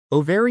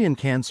Ovarian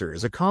cancer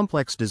is a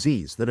complex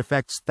disease that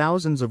affects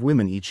thousands of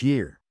women each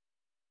year.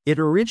 It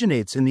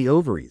originates in the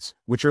ovaries,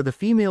 which are the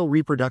female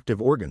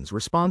reproductive organs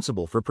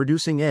responsible for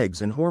producing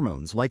eggs and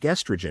hormones like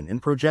estrogen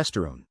and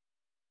progesterone.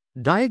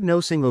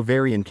 Diagnosing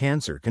ovarian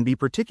cancer can be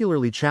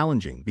particularly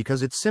challenging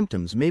because its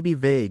symptoms may be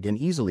vague and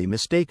easily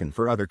mistaken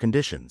for other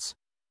conditions.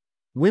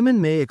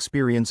 Women may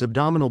experience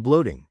abdominal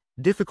bloating,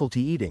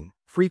 difficulty eating,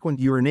 frequent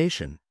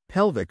urination,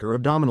 pelvic or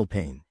abdominal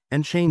pain,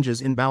 and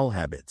changes in bowel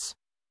habits.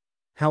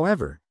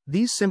 However,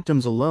 these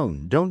symptoms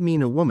alone don't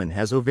mean a woman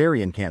has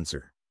ovarian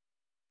cancer.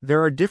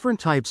 There are different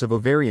types of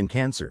ovarian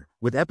cancer,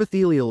 with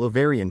epithelial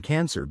ovarian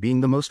cancer being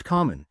the most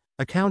common,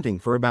 accounting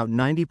for about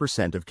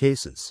 90% of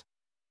cases.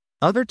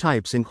 Other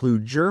types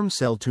include germ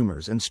cell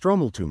tumors and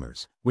stromal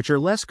tumors, which are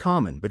less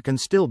common but can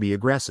still be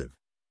aggressive.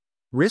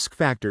 Risk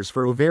factors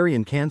for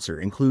ovarian cancer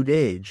include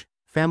age,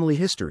 family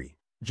history,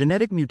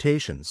 genetic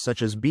mutations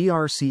such as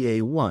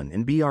BRCA1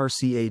 and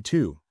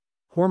BRCA2,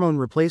 hormone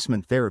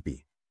replacement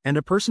therapy, and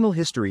a personal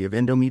history of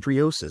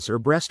endometriosis or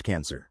breast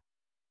cancer.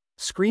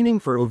 Screening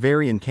for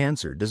ovarian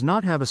cancer does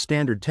not have a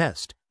standard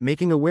test,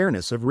 making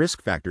awareness of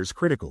risk factors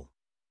critical.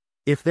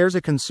 If there's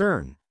a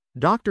concern,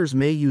 doctors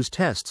may use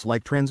tests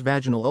like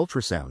transvaginal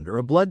ultrasound or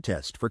a blood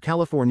test for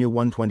California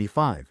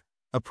 125,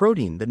 a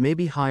protein that may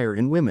be higher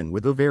in women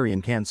with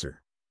ovarian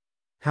cancer.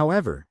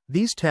 However,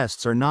 these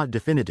tests are not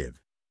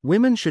definitive.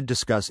 Women should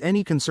discuss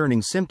any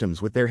concerning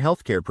symptoms with their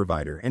healthcare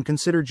provider and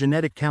consider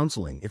genetic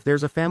counseling if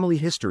there's a family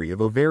history of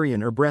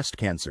ovarian or breast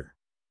cancer.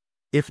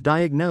 If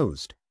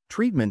diagnosed,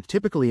 treatment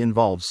typically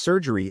involves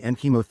surgery and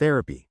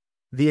chemotherapy.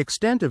 The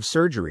extent of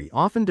surgery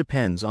often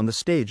depends on the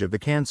stage of the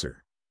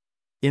cancer.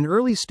 In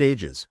early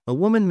stages, a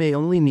woman may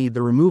only need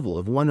the removal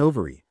of one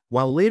ovary,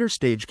 while later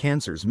stage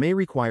cancers may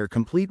require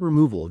complete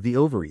removal of the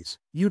ovaries,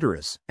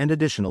 uterus, and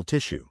additional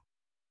tissue.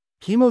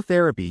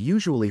 Chemotherapy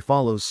usually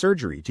follows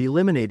surgery to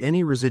eliminate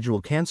any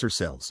residual cancer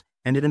cells,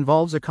 and it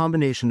involves a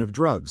combination of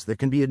drugs that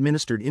can be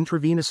administered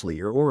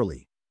intravenously or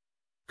orally.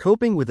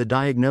 Coping with a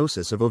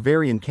diagnosis of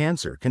ovarian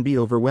cancer can be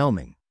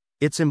overwhelming.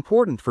 It's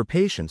important for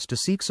patients to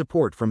seek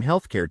support from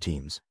healthcare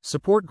teams,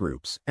 support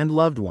groups, and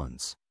loved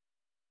ones.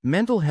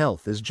 Mental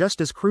health is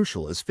just as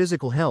crucial as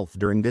physical health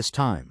during this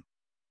time.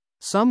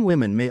 Some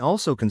women may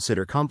also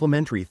consider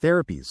complementary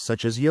therapies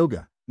such as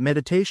yoga,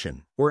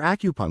 meditation, or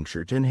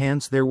acupuncture to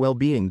enhance their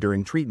well-being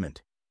during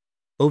treatment.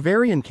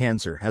 Ovarian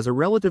cancer has a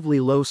relatively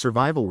low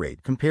survival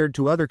rate compared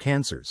to other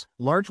cancers,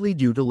 largely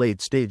due to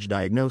late-stage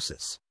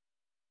diagnosis.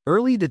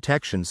 Early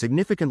detection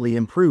significantly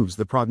improves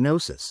the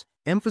prognosis,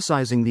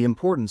 emphasizing the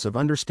importance of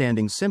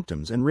understanding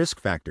symptoms and risk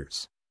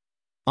factors.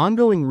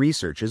 Ongoing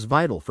research is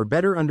vital for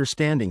better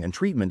understanding and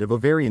treatment of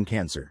ovarian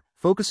cancer,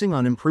 focusing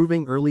on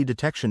improving early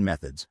detection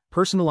methods,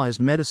 personalized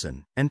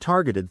medicine, and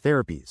targeted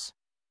therapies.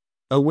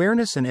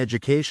 Awareness and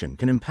education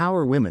can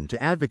empower women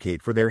to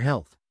advocate for their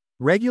health.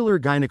 Regular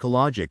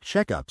gynecologic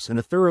checkups and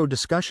a thorough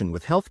discussion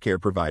with healthcare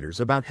providers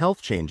about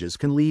health changes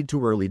can lead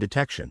to early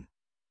detection.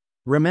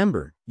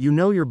 Remember, you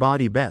know your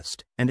body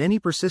best, and any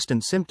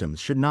persistent symptoms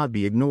should not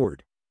be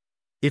ignored.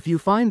 If you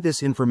find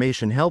this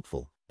information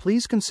helpful,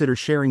 please consider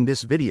sharing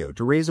this video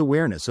to raise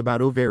awareness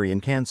about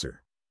ovarian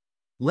cancer.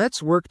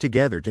 Let's work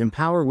together to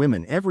empower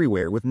women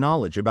everywhere with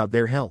knowledge about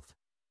their health.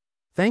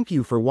 Thank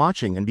you for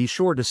watching, and be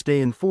sure to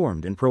stay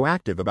informed and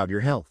proactive about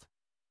your health.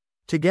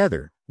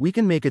 Together, we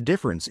can make a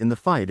difference in the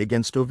fight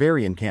against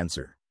ovarian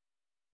cancer.